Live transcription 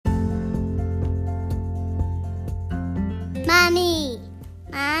Mommy,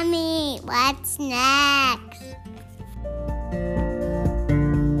 what's next?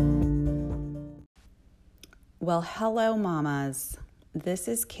 Well, hello, mamas. This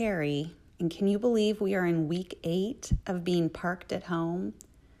is Carrie, and can you believe we are in week 8 of being parked at home?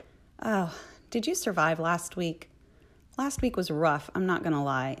 Oh, did you survive last week? Last week was rough, I'm not going to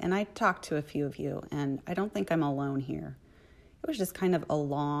lie, and I talked to a few of you, and I don't think I'm alone here. It was just kind of a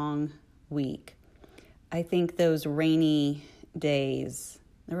long week. I think those rainy days,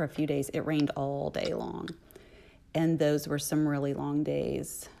 there were a few days, it rained all day long, and those were some really long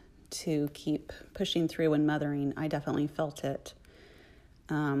days to keep pushing through and mothering. I definitely felt it.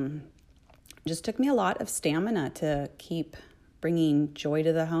 Just took me a lot of stamina to keep bringing joy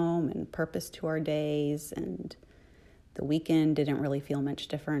to the home and purpose to our days, and the weekend didn't really feel much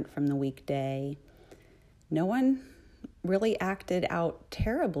different from the weekday. No one really acted out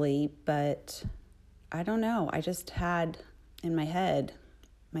terribly, but I don't know. I just had in my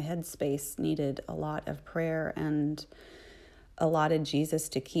headspace needed a lot of prayer and a lot of Jesus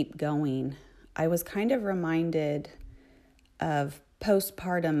to keep going. I was kind of reminded of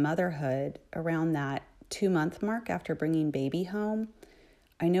postpartum motherhood around that 2-month mark after bringing baby home.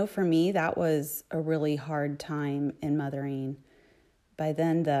 I know for me that was a really hard time in mothering. By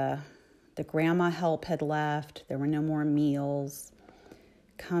then the grandma help had left. There were no more meals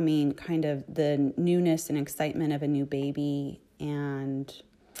coming, kind of the newness and excitement of a new baby and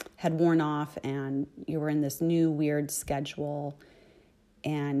had worn off, and you were in this new weird schedule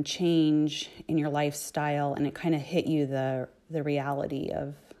and change in your lifestyle, and it kind of hit you the reality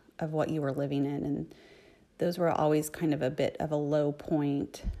of what you were living in. And those were always kind of a bit of a low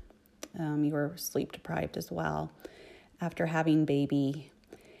point. You were sleep deprived as well after having baby.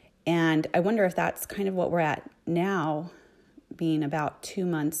 And I wonder if that's kind of what we're at now, being about 2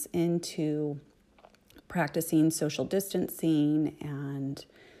 months into practicing social distancing and,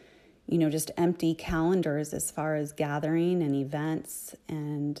 just empty calendars as far as gathering and events,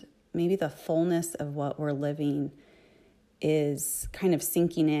 and maybe the fullness of what we're living is kind of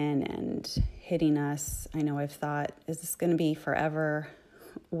sinking in and hitting us. I know I've thought, is this going to be forever?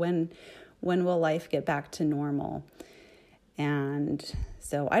 When will life get back to normal? And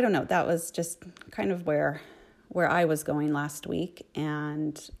so I don't know. That was just kind of where I was going last week.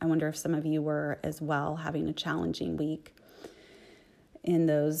 And I wonder if some of you were as well, having a challenging week in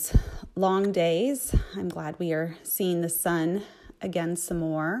those long days. I'm glad we are seeing the sun again some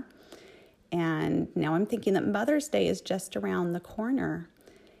more. And now I'm thinking that Mother's Day is just around the corner.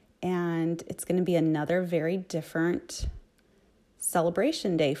 And it's going to be another very different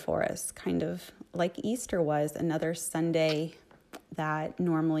celebration day for us, kind of like Easter was, another Sunday that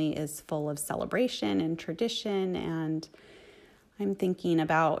normally is full of celebration and tradition. And I'm thinking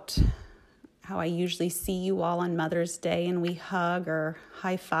about how I usually see you all on Mother's Day and we hug or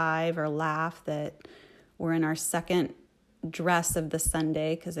high five or laugh that we're in our second dress of the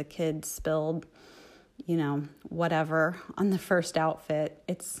Sunday because a kid spilled, whatever on the first outfit.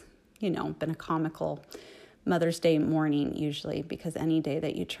 It's, been a comical Mother's Day morning usually, because any day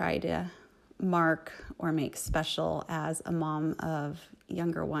that you try to mark or make special as a mom of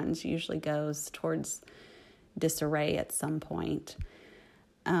younger ones usually goes towards disarray at some point.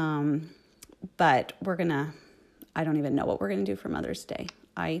 But I don't even know what we're going to do for Mother's Day.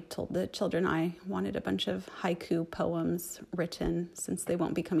 I told the children I wanted a bunch of haiku poems written, since they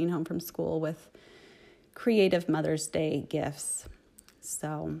won't be coming home from school, with creative Mother's Day gifts.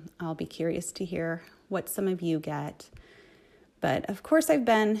 So I'll be curious to hear what some of you get. But of course, I've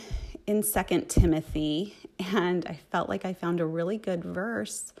been in 2 Timothy, and I felt like I found a really good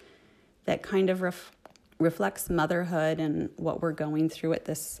verse that kind of reflects motherhood and what we're going through at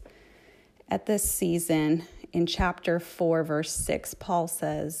this season. In chapter 4, verse 6, Paul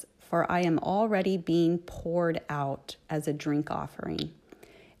says, "For I am already being poured out as a drink offering,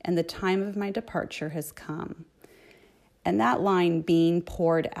 and the time of my departure has come." And that line, being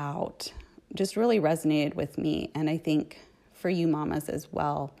poured out, just really resonated with me, and I think for you mamas as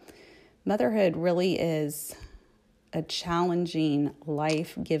well. Motherhood really is a challenging,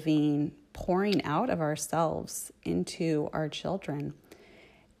 life-giving pouring out of ourselves into our children.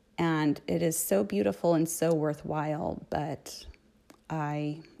 And it is so beautiful and so worthwhile, but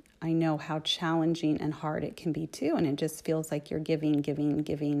I know how challenging and hard it can be too, and it just feels like you're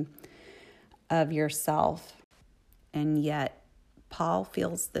giving of yourself. And yet, Paul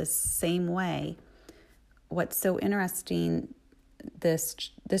feels this same way. What's so interesting,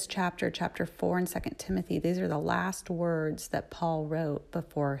 this chapter 4 in 2 Timothy, these are the last words that Paul wrote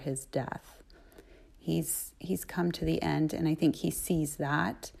before his death. He's come to the end, and I think he sees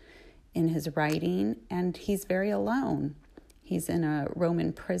that in his writing, and he's very alone. He's in a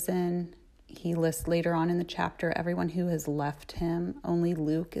Roman prison. He lists later on in the chapter everyone who has left him. Only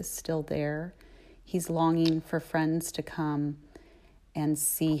Luke is still there. He's longing for friends to come and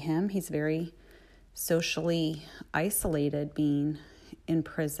see him. He's very socially isolated being in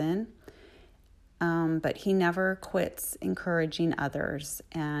prison. But he never quits encouraging others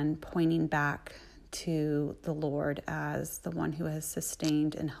and pointing back to the Lord as the one who has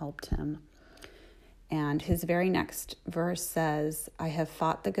sustained and helped him. And his very next verse says, I have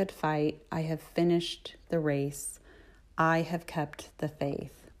fought the good fight. I have finished the race. I have kept the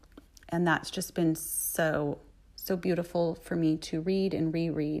faith. And that's just been so beautiful for me to read and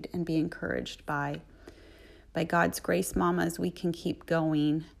reread and be encouraged by. By God's grace, mamas, we can keep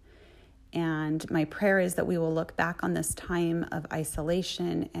going. And my prayer is that we will look back on this time of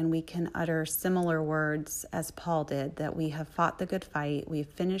isolation and we can utter similar words as Paul did, that we have fought the good fight, we've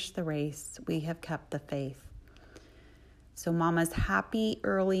finished the race, we have kept the faith. So mamas, happy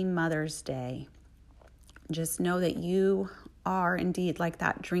early Mother's Day. Just know that you are indeed like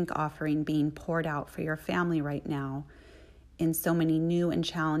that drink offering being poured out for your family right now in so many new and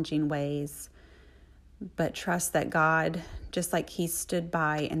challenging ways. But trust that God, just like he stood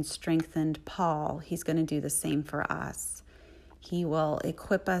by and strengthened Paul, he's going to do the same for us. He will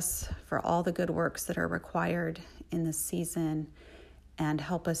equip us for all the good works that are required in this season and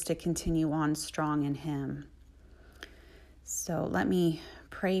help us to continue on strong in him. So let me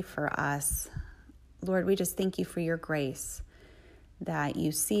pray for us. Lord, we just thank you for your grace, that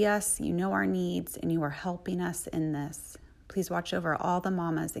you see us, you know our needs, and you are helping us in this. Please watch over all the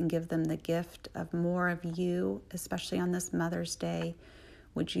mamas and give them the gift of more of you, especially on this Mother's Day.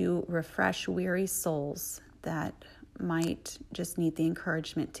 Would you refresh weary souls that might just need the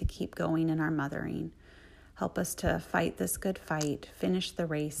encouragement to keep going in our mothering? Help us to fight this good fight, finish the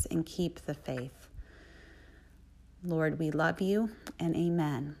race, and keep the faith. Lord, we love you, and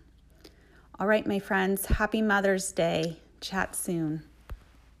amen. All right, my friends, happy Mother's Day. Chat soon.